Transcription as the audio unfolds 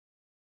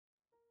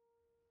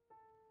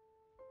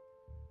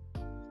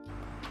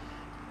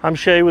I'm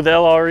Shea with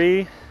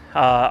LRE.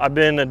 I've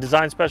been a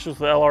design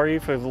specialist with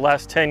LRE for the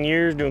last 10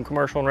 years doing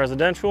commercial and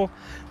residential.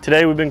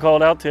 Today we've been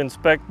called out to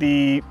inspect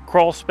the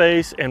crawl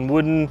space and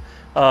wooden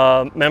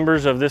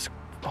members of this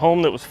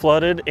home that was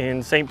flooded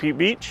in St. Pete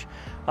Beach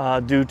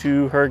due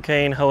to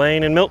Hurricane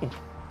Helene and Milton.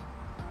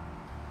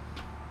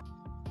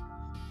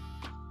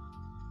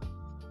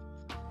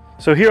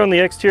 So here on the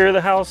exterior of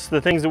the house,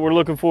 the things that we're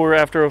looking for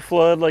after a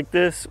flood like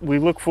this, we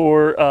look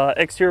for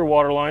exterior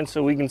water lines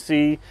so we can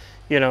see,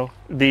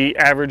 the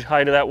average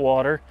height of that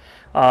water.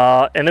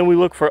 And then we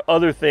look for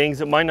other things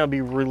that might not be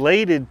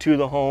related to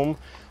the home,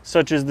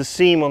 such as the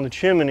seam on the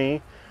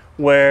chimney,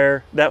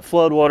 where that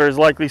flood water has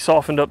likely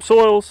softened up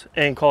soils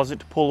and caused it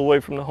to pull away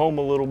from the home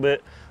a little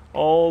bit,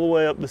 all the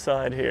way up the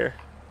side here.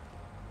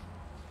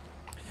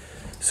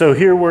 So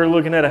here we're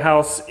looking at a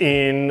house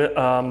in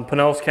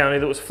Pinellas County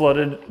that was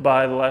flooded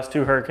by the last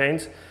two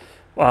hurricanes.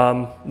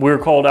 We were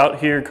called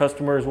out here,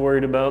 customers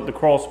worried about the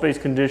crawl space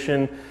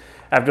condition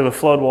after the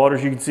flood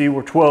waters. You can see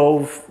we're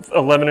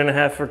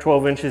 11.5 or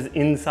 12 inches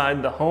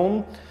inside the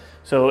home.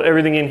 So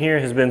everything in here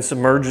has been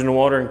submerged in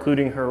water,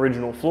 including her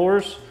original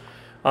floors.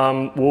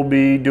 We'll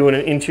be doing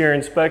an interior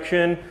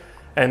inspection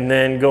and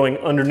then going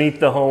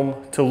underneath the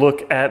home to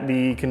look at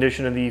the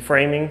condition of the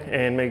framing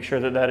and make sure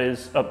that that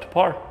is up to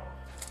par.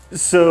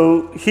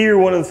 So here,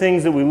 one of the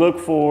things that we look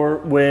for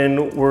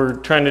when we're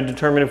trying to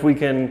determine if we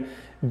can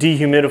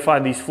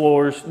dehumidify these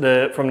floors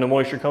from the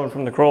moisture coming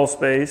from the crawl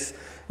space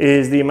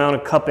is the amount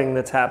of cupping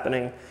that's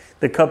happening.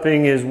 The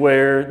cupping is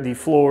where the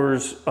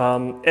floor's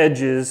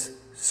edges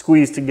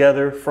squeeze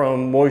together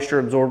from moisture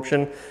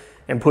absorption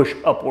and push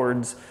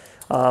upwards.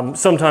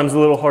 Sometimes a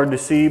little hard to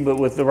see, but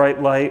with the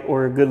right light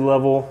or a good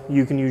level,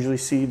 you can usually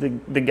see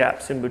the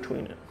gaps in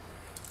between it.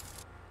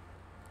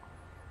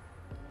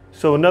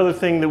 So another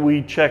thing that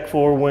we check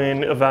for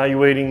when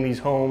evaluating these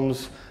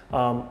homes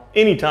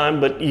anytime,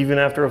 but even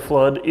after a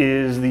flood,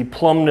 is the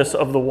plumbness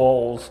of the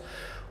walls.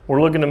 We're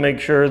looking to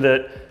make sure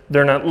that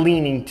they're not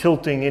leaning,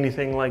 tilting,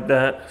 anything like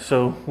that.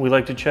 So we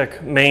like to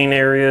check main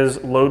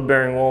areas,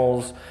 load-bearing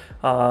walls,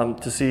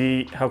 to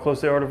see how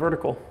close they are to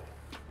vertical.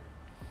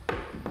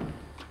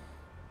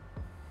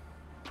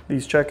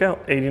 These check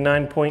out,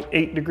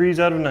 89.8 degrees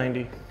out of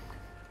 90.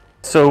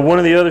 So one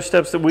of the other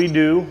steps that we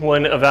do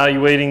when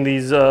evaluating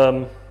these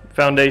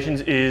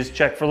foundations is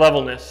check for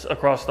levelness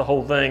across the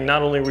whole thing.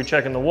 Not only are we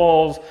checking the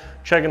walls,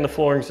 checking the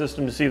flooring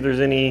system to see if there's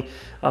any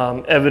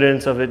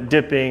evidence of it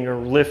dipping or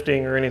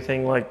lifting or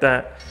anything like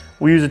that.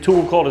 We use a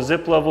tool called a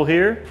zip level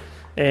here,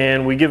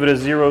 and we give it a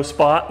 0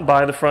 spot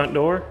by the front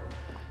door.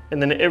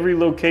 And then at every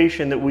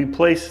location that we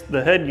place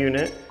the head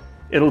unit,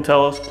 it'll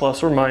tell us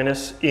plus or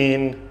minus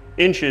in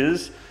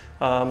inches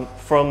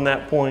from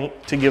that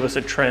point to give us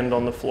a trend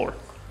on the floor.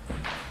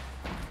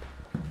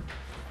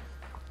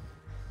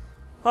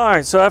 All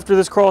right, so after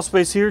this crawl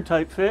space here,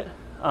 tight fit,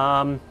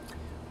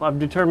 I've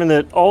determined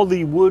that all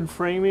the wood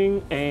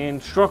framing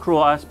and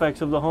structural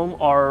aspects of the home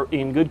are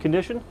in good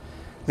condition.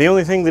 The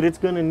only thing that it's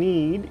gonna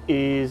need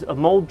is a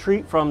mold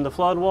treat from the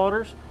flood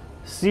waters,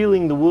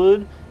 sealing the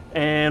wood,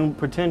 and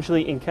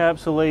potentially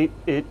encapsulate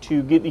it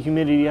to get the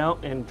humidity out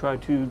and try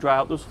to dry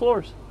out those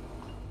floors.